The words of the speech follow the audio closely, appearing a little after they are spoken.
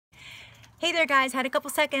Hey there guys, had a couple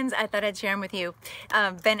seconds. I thought I'd share them with you.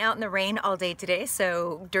 Been out in the rain all day today,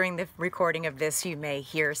 so during the recording of this you may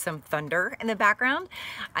hear some thunder in the background.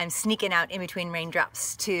 I'm sneaking out in between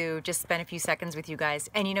raindrops to just spend a few seconds with you guys.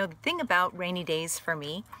 And you know, the thing about rainy days for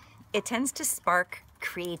me, it tends to spark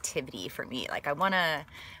creativity for me. Like I wanna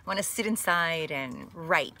sit inside and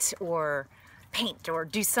write or paint or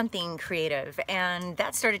do something creative, and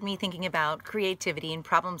that started me thinking about creativity and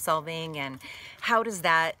problem solving and how does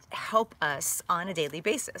that help us on a daily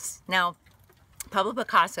basis. Now, Pablo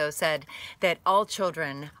Picasso said that all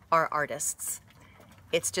children are artists.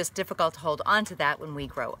 It's just difficult to hold on to that when we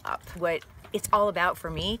grow up. What it's all about for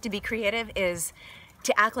me to be creative is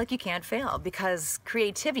to act like you can't fail, because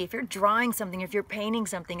creativity, if you're drawing something, if you're painting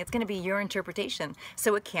something, it's going to be your interpretation,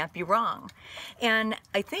 so it can't be wrong. And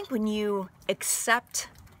I think when you accept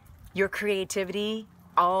your creativity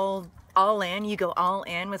all in, you go all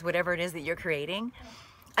in with whatever it is that you're creating,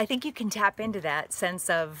 I think you can tap into that sense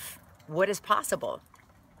of what is possible.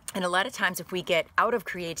 And a lot of times if we get out of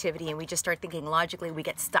creativity and we just start thinking logically, we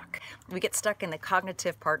get stuck. We get stuck in the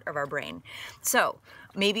cognitive part of our brain. So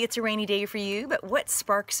maybe it's a rainy day for you, but what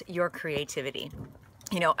sparks your creativity?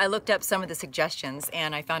 You know, I looked up some of the suggestions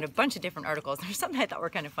and I found a bunch of different articles. There's something I thought were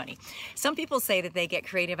kind of funny. Some people say that they get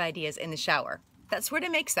creative ideas in the shower. That sort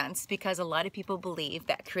of makes sense because a lot of people believe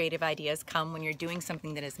that creative ideas come when you're doing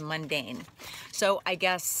something that is mundane. So I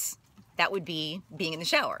guess that would be being in the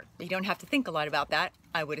shower. You don't have to think a lot about that,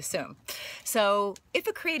 I would assume. So if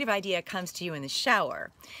a creative idea comes to you in the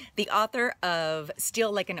shower, the author of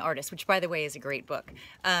Steal Like an Artist, which by the way is a great book,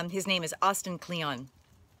 his name is Kleon.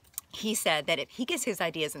 He said that if he gets his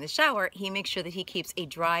ideas in the shower, he makes sure that he keeps a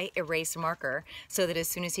dry erase marker so that as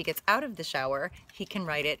soon as he gets out of the shower, he can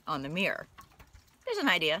write it on the mirror. There's an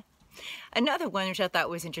idea. Another one which I thought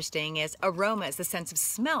was interesting is aromas. The sense of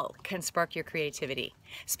smell can spark your creativity.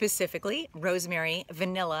 Specifically, rosemary,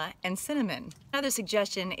 vanilla, and cinnamon. Another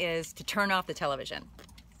suggestion is to turn off the television.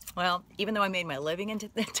 Well, even though I made my living into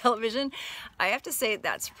the television, I have to say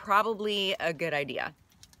that's probably a good idea.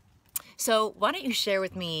 So why don't you share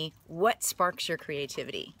with me what sparks your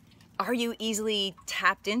creativity? Are you easily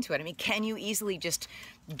tapped into it? I mean, can you easily just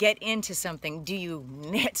get into something? Do you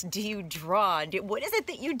knit? Do you draw? What is it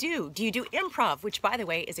that you do? Do you do improv? Which, by the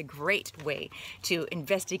way, is a great way to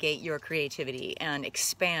investigate your creativity and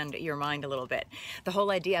expand your mind a little bit. The whole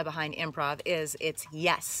idea behind improv is it's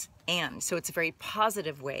yes and. So it's a very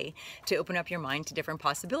positive way to open up your mind to different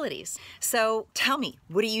possibilities. So tell me,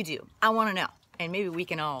 what do you do? I want to know. And maybe we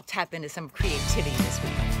can all tap into some creativity this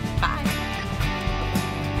week. Bye.